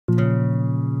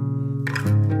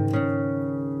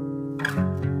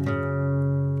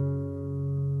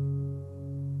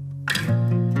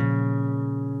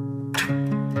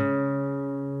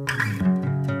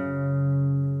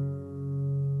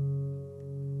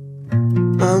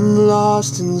I'm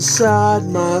lost inside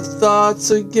my thoughts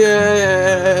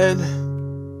again.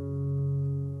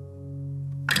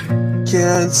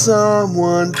 Can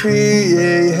someone be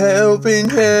a helping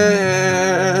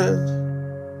hand?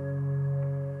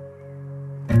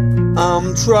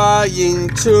 I'm trying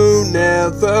to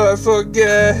never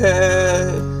forget.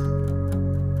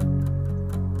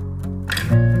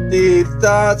 Deep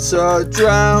thoughts are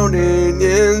drowning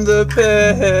in the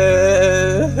pit.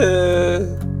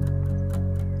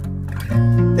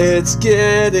 It's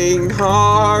getting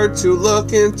hard to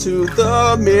look into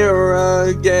the mirror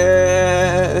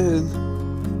again.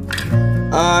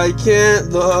 I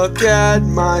can't look at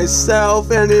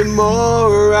myself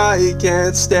anymore, I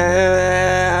can't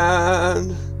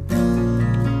stand.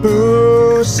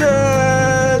 Who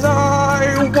said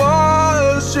I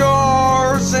was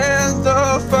yours in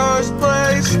the first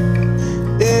place?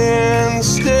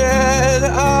 Instead,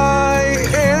 I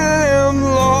am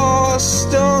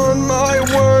lost on my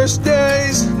worst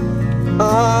days.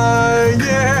 I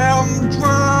am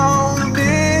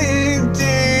drowning,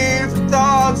 deep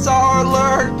thoughts are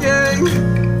lurking.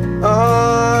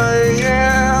 I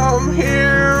am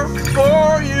here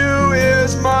for you,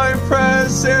 is my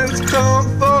presence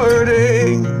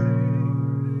comforting?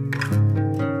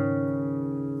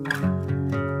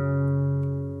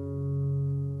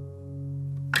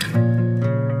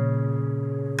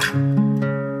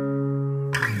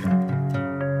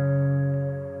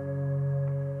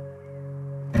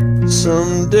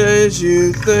 Some days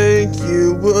you think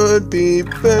you would be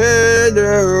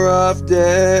better off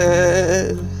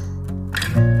dead.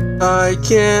 I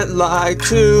can't lie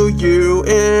to you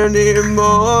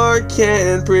anymore,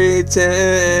 can't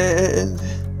pretend.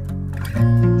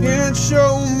 Can't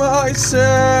show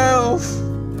myself,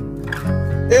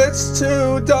 it's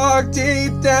too dark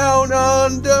deep down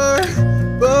under,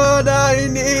 but I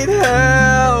need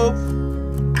help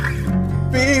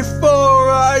before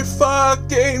I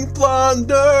fucking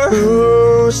plunder.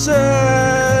 Who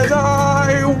said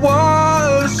I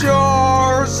was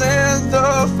yours in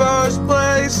the first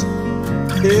place?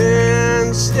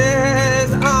 Instead